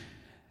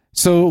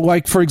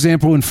like, for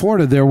example, in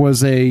Florida, there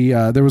was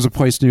a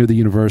place near the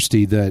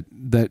university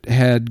that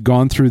had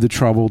gone through the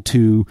trouble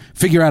to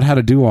figure out how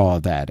to do all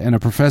of that. And a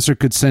professor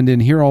could send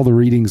in, here are all the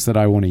readings that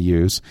I want to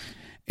use.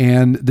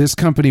 And this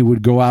company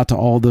would go out to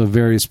all the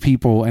various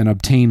people and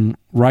obtain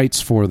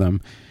rights for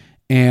them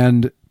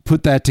and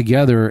put that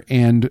together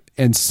and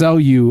sell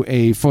you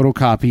a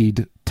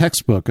photocopied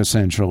textbook,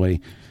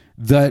 essentially,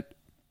 that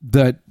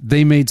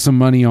they made some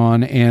money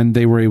on, and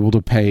they were able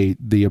to pay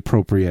the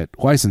appropriate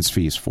license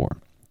fees for.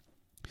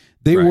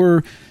 They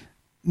were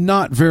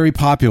not very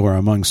popular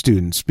among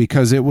students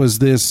because it was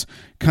this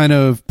kind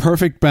of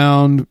perfect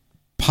bound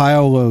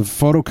pile of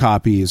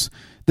photocopies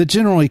that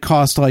generally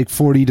cost like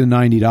 $40 to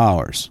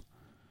 $90,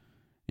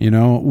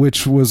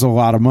 which was a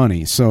lot of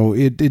money. So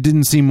it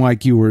didn't seem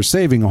like you were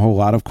saving a whole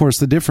lot. Of course,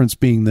 the difference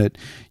being that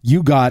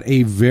you got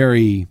a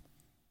very,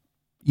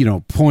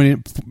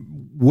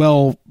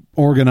 well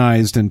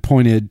organized and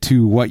pointed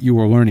to what you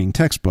were learning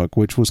textbook,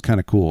 which was kind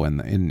of cool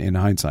in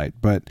hindsight.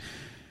 But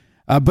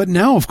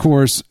now, of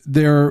course,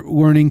 they're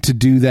learning to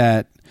do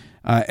that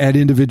at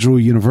individual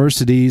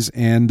universities,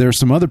 and there's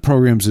some other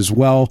programs as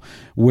well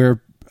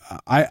where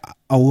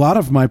a lot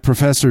of my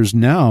professors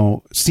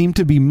now seem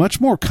to be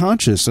much more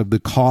conscious of the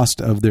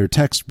cost of their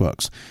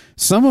textbooks.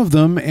 Some of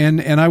them,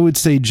 and I would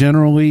say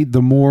generally,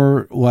 the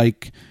more,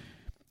 like,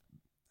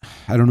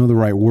 I don't know the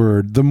right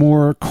word, the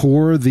more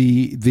core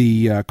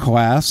the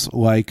class,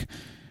 like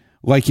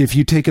if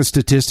you take a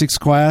statistics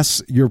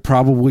class, you're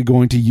probably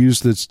going to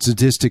use the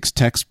statistics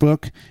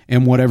textbook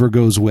and whatever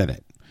goes with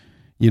it,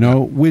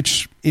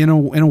 which in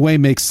a way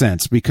makes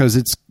sense because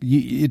it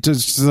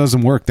just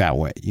doesn't work that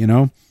way,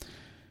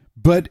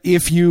 But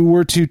if you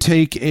were to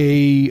take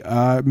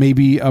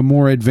maybe a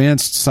more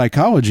advanced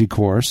psychology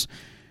course,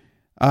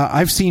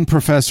 I've seen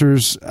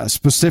professors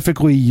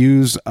specifically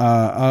use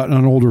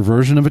an older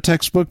version of a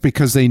textbook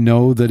because they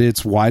know that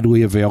it's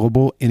widely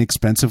available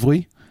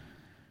inexpensively.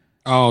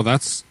 Oh,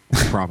 that's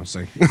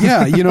promising.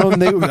 Yeah,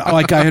 and they,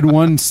 like I had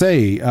one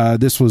say,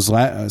 this was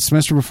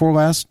semester before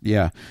last.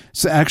 Yeah.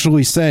 So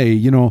actually say,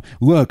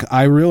 look,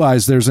 I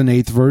realize there's an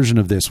 8th version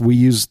of this. We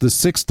use the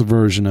 6th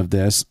version of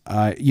this.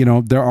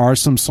 There are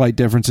some slight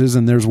differences,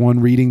 and there's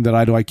one reading that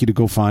I'd like you to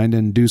go find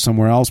and do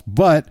somewhere else.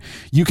 But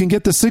you can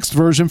get the 6th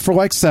version for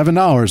like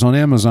 $7 on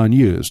Amazon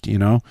used,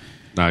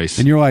 Nice.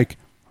 And you're like,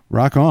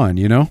 rock on,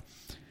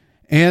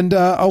 And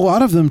a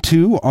lot of them,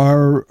 too,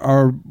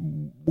 are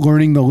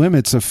learning the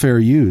limits of fair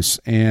use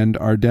and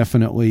are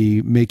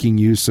definitely making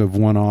use of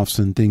one-offs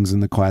and things in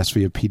the class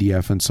via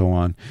PDF and so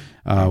on.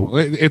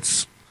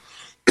 It's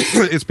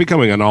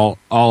becoming an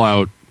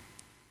all-out,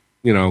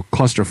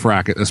 cluster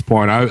frack at this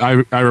point.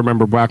 I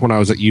remember back when I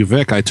was at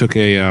UVic, I took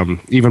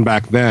even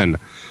back then,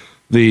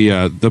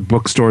 the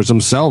bookstores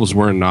themselves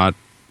were not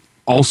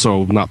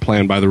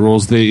playing by the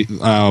rules.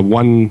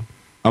 One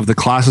of the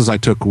classes I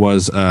took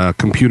was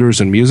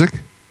computers and music.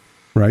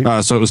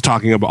 Right. So it was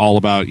talking all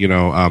about,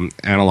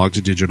 analog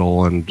to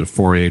digital and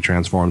Fourier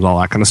transforms, all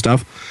that kind of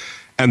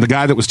stuff. And the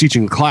guy that was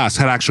teaching the class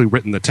had actually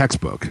written the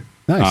textbook.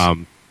 Nice.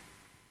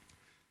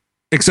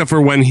 Except for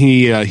when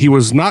he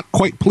was not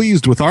quite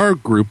pleased with our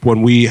group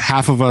when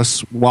half of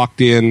us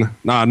walked in.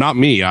 Not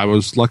me. I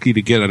was lucky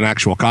to get an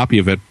actual copy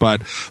of it.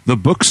 But the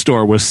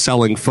bookstore was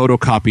selling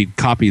photocopied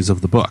copies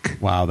of the book.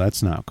 Wow,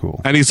 that's not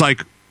cool. And he's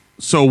like,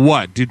 so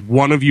what? Did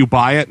one of you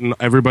buy it and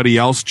everybody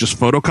else just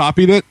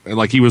photocopied it?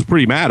 And he was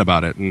pretty mad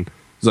about it. And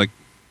he's like,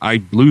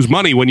 I lose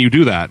money when you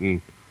do that.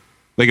 And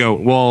they go,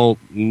 well,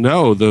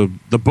 no, the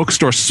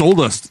bookstore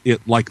sold us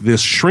it like this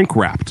shrink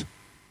wrapped.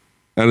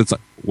 And it's like,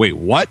 wait,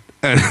 what?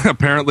 And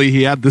apparently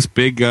he had this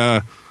big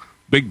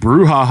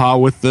brouhaha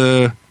with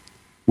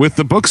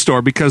the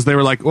bookstore because they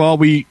were like, well,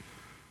 we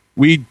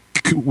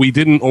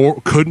didn't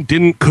or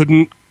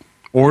couldn't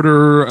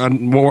order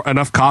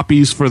enough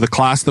copies for the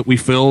class that we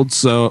filled,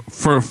 so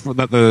for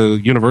that the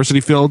university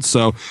filled,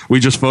 so we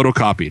just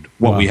photocopied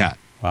what we had.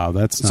 Wow,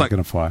 that's not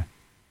going to fly.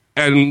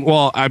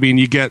 And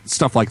you get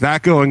stuff like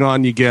that going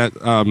on. You get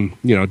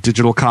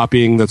digital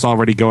copying that's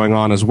already going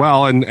on as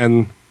well,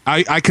 and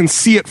I can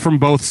see it from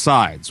both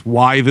sides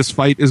why this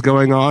fight is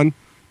going on,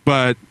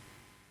 but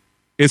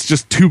it's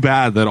just too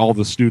bad that all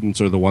the students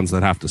are the ones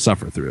that have to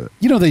suffer through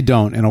it. They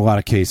don't in a lot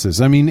of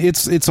cases. I mean,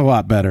 it's a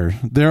lot better.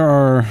 There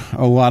are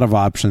a lot of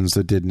options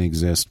that didn't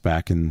exist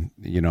back in,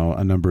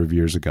 a number of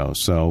years ago.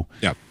 So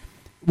yeah,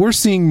 we're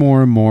seeing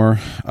more and more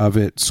of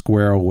it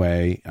square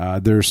away.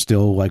 There's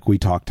still, like we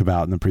talked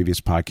about in the previous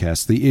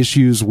podcast, the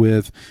issues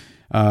with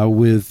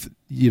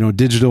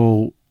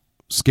digital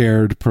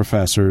scared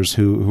professors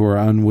who are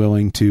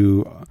unwilling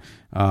to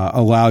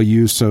allow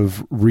use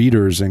of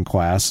readers in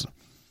class.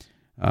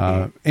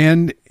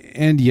 And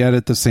yet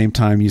at the same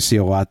time, you see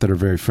a lot that are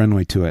very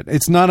friendly to it.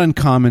 It's not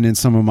uncommon in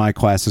some of my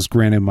classes.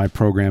 Granted, my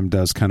program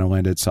does kind of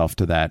lend itself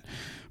to that,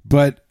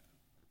 but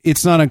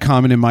it's not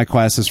uncommon in my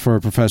classes for a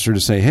professor to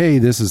say, hey,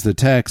 this is the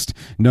text.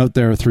 Note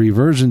there are 3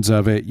 versions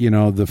of it.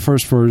 The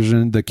first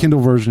version, the Kindle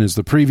version, is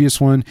the previous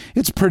one.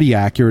 It's pretty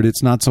accurate.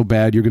 It's not so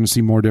bad. You're going to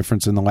see more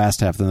difference in the last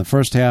half than the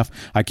first half.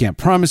 I can't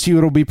promise you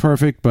it'll be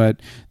perfect,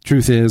 but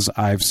truth is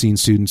I've seen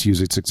students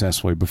use it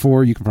successfully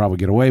before. You can probably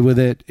get away with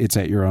it. It's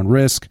at your own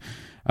risk.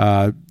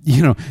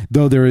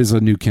 Though there is a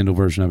new Kindle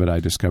version of it I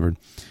discovered.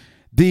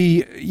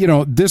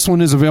 This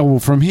one is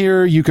available from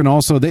here. You can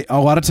also, a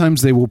lot of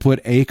times they will put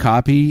a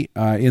copy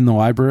in the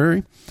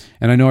library.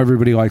 And I know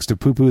everybody likes to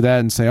poo-poo that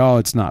and say, oh,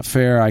 it's not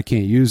fair. I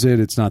can't use it.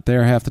 It's not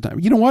there half the time.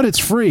 You know what? It's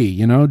free.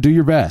 Do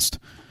your best.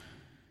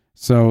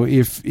 So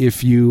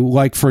if you,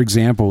 like, for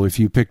example, if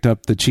you picked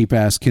up the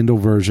cheap-ass Kindle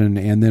version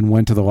and then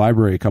went to the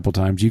library a couple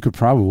times, you could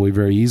probably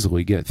very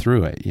easily get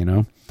through it,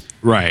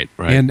 Right.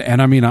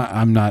 And I mean,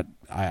 I'm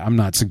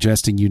not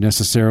suggesting you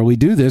necessarily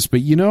do this,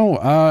 but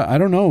I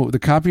don't know. The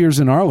copiers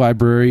in our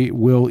library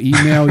will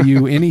email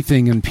you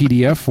anything in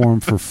PDF form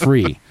for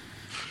free.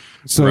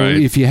 So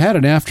if you had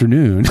an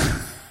afternoon,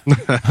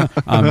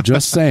 I'm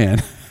just saying.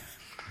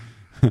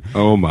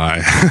 Oh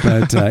my!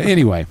 But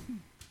anyway,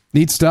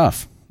 neat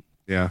stuff.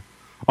 Yeah.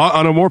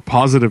 On a more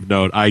positive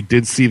note, I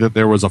did see that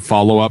there was a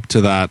follow-up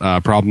to that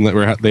problem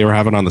that they were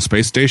having on the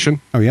space station.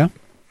 Oh yeah.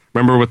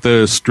 Remember with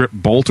the strip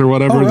bolt or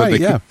whatever? Oh,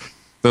 right,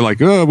 They're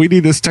like, oh, we need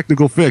this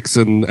technical fix,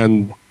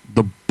 and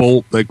the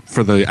bolt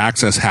for the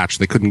access hatch,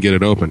 they couldn't get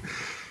it open.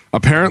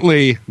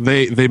 Apparently,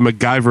 they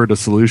MacGyvered a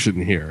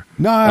solution here.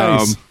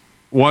 Nice.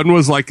 One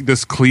was like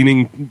this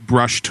cleaning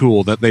brush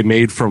tool that they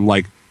made from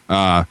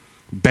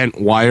bent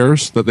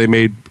wires that they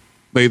made.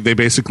 They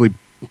basically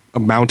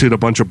mounted a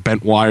bunch of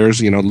bent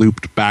wires,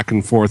 looped back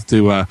and forth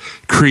to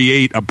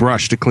create a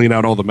brush to clean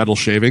out all the metal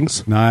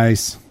shavings.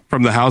 Nice.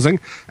 From the housing.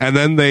 And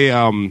then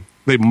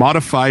they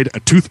modified a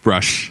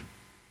toothbrush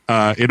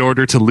in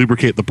order to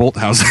lubricate the bolt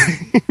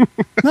housing.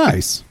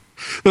 Nice.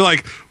 They're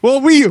like, well,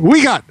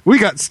 we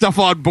got stuff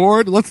on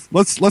board. Let's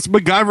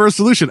MacGyver a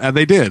solution, and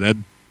they did.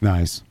 And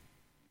nice.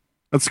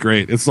 That's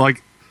great. It's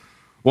like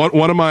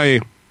one of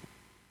my.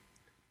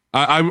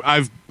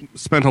 I've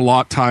spent a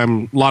lot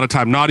of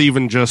time, not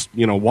even just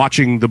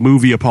watching the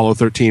movie Apollo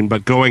 13,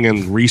 but going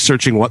and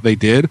researching what they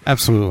did.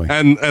 Absolutely.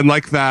 And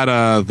like that,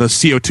 the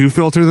CO2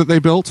 filter that they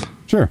built.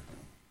 Sure.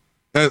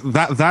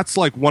 That's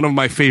like one of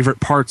my favorite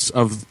parts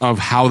of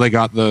how they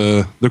got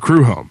the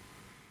crew home.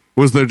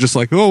 Was they're just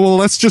like, oh well,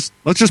 let's just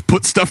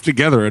put stuff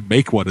together and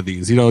make one of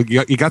these.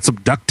 You got some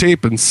duct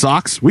tape and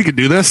socks. We could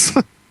do this.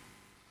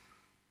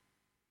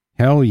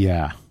 Hell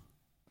yeah!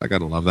 I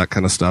gotta love that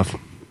kind of stuff.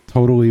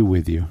 Totally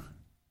with you.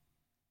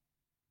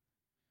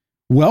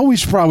 Well, we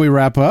should probably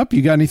wrap up.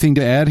 You got anything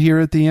to add here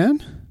at the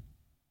end?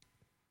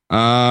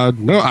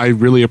 No, I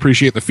really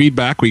appreciate the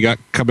feedback we got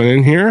coming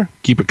in here.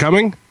 Keep it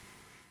coming.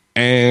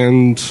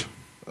 And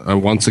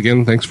once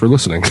again, thanks for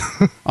listening.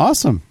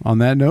 Awesome. On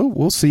that note,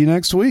 we'll see you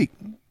next week.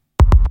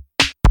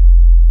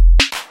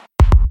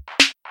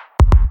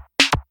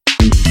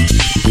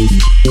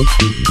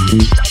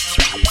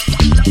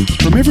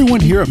 From everyone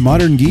here at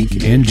Modern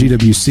Geek and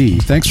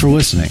GWC, thanks for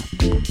listening.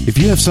 If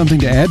you have something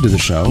to add to the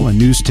show, a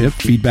news tip,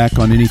 feedback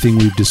on anything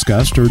we've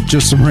discussed, or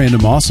just some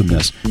random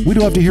awesomeness, we'd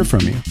love to hear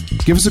from you.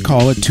 Give us a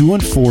call at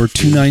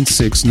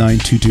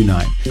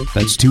 214-296-9229.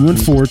 That's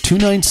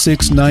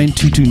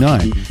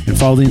 214-296-9229, and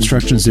follow the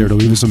instructions there to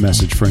leave us a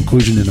message for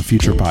inclusion in a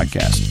future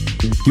podcast.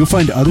 You'll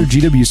find other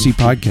GWC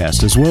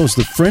podcasts, as well as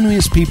the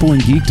friendliest people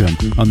in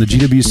geekdom on the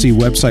GWC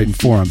website and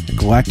forum at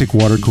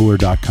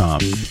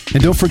galacticwatercooler.com.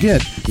 And don't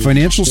forget,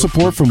 financial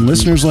support from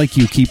listeners like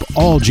you keep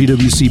all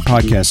GWC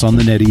podcasts on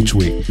the net each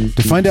week.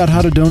 To find out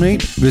how to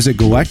donate, visit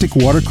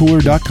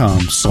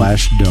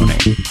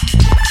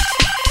galacticwatercooler.com/donate.